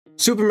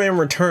Superman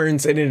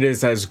returns and it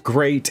is as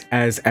great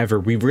as ever.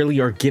 We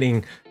really are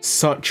getting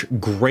such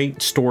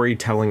great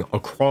storytelling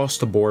across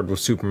the board with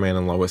Superman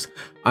and Lois.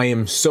 I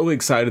am so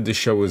excited the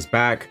show is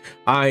back.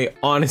 I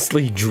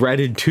honestly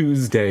dreaded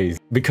Tuesdays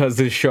because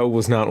this show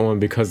was not on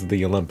because of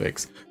the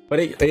Olympics. But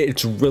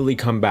it's really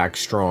come back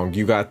strong.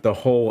 You got the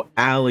whole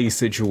alley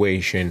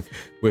situation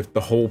with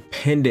the whole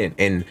pendant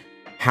and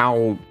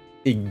how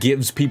it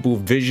gives people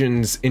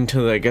visions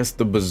into, I guess,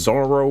 the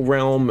Bizarro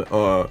realm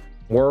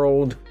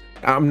world.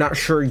 I'm not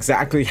sure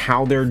exactly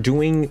how they're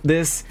doing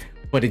this,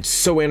 but it's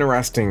so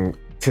interesting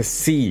to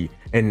see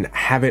and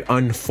have it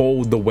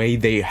unfold the way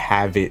they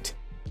have it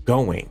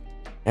going.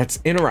 That's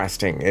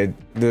interesting.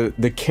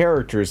 The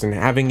characters and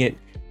having it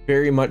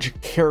very much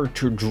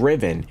character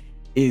driven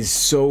is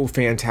so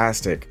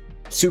fantastic.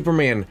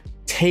 Superman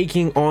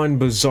taking on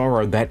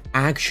Bizarro, that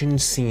action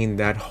scene,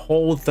 that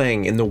whole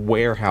thing in the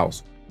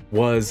warehouse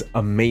was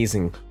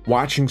amazing.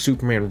 Watching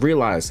Superman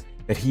realize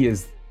that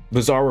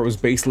Bizarro is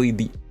basically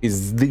the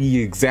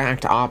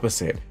exact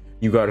opposite.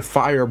 You got a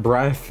fire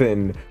breath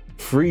and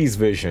freeze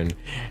vision,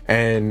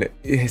 and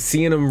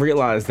seeing him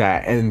realize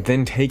that and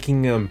then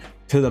taking him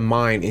to the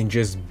mine and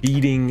just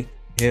beating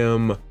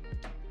him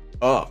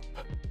up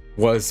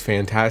was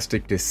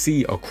fantastic to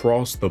see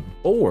across the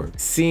board.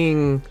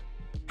 Seeing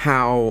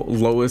how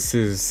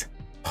Lois's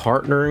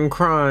partner in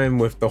crime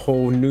with the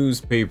whole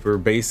newspaper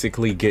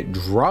basically get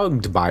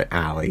drugged by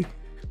Allie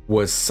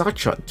was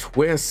such a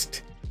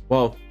twist.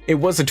 Well, it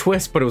was a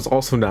twist, but it was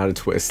also not a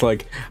twist.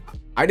 Like,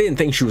 I didn't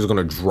think she was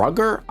gonna drug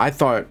her. I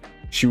thought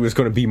she was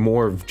gonna be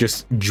more of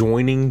just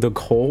joining the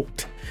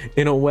cult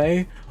in a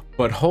way.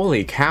 But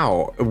holy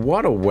cow,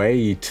 what a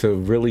way to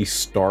really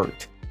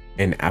start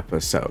an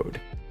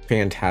episode.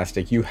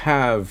 Fantastic. You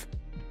have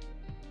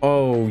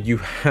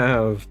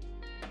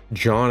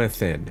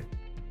Jonathan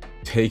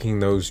taking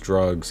those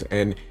drugs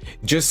and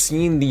just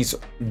seeing these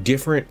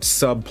different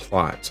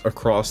subplots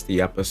across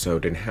the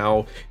episode and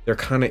how they're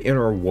kind of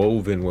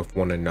interwoven with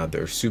one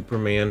another.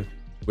 Superman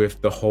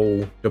with the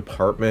whole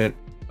Department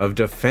of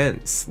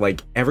Defense,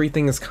 like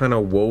everything is kind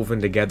of woven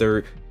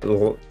together.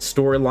 The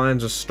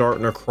storylines are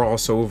starting to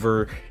cross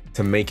over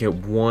to make it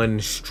one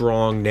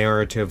strong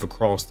narrative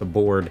across the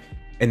board.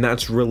 And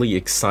that's really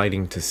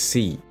exciting to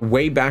see.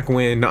 Way back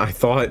when I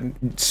thought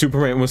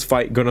Superman was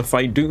gonna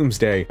fight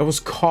Doomsday, I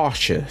was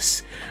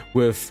cautious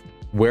with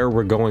where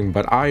we're going,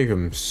 but I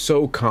am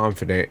so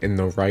confident in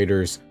the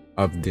writers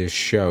of this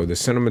show. The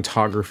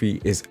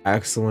cinematography is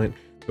excellent,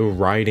 the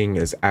writing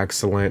is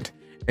excellent,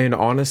 and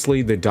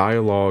honestly, the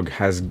dialogue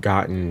has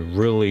gotten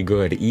really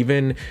good.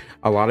 Even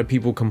a lot of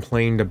people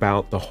complained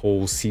about the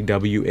whole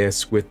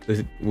CW-esque with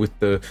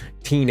the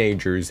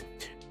teenagers.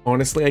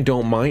 Honestly, I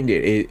don't mind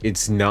it.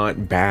 It's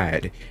not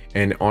bad,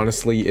 and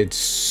honestly, it's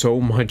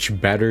so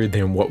much better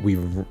than what we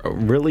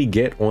really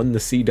get on the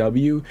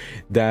CW.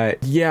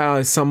 That,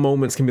 yeah, some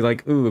moments can be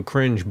like, ooh,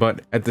 cringe,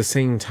 but at the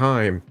same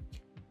time,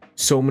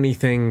 so many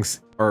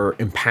things are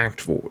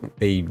impactful.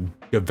 They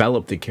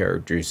develop the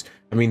characters.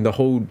 I mean, the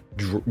whole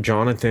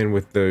Jonathan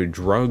with the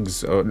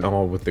drugs,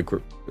 all with the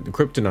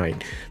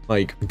kryptonite,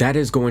 like, that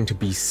is going to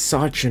be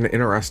such an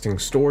interesting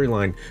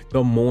storyline.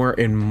 The more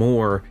and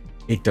more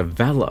it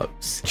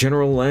develops.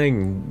 General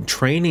Lang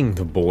training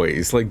the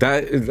boys, like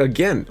that,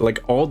 again, like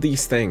all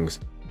these things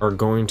are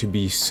going to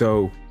be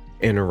so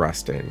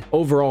interesting.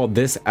 Overall,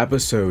 this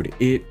episode,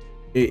 it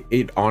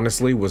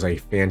honestly was a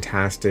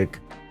fantastic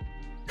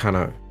kind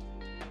of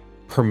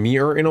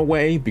premiere in a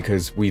way,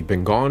 because we've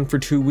been gone for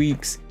 2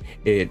 weeks.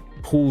 It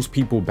pulls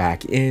people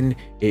back in.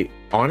 It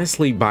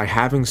honestly, by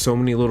having so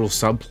many little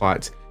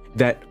subplots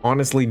that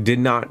honestly did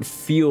not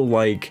feel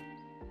like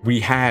we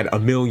had a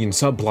million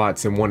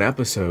subplots in one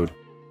episode.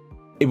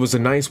 It was a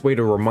nice way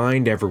to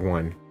remind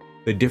everyone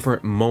the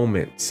different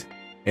moments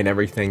and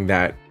everything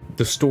that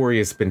the story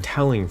has been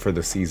telling for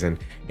the season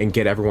and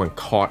get everyone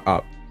caught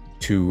up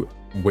to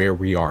where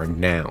we are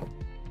now.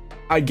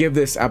 I give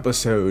this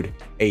episode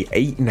a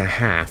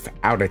 8.5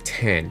 out of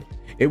 10.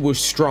 It was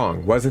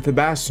strong. Was it the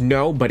best?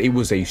 No, but it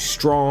was a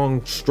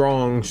strong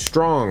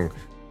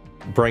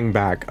bring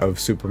back of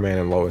Superman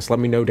and Lois. Let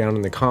me know down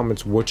in the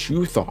comments what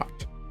you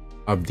thought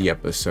of the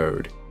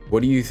episode.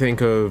 What do you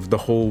think of the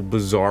whole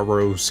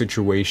Bizarro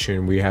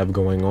situation we have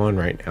going on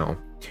right now?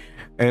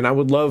 And I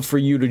would love for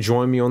you to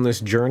join me on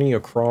this journey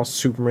across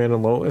Superman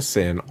and Lois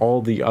and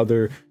all the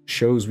other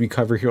shows we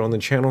cover here on the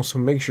channel. So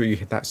make sure you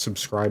hit that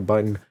subscribe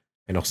button,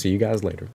 and I'll see you guys later.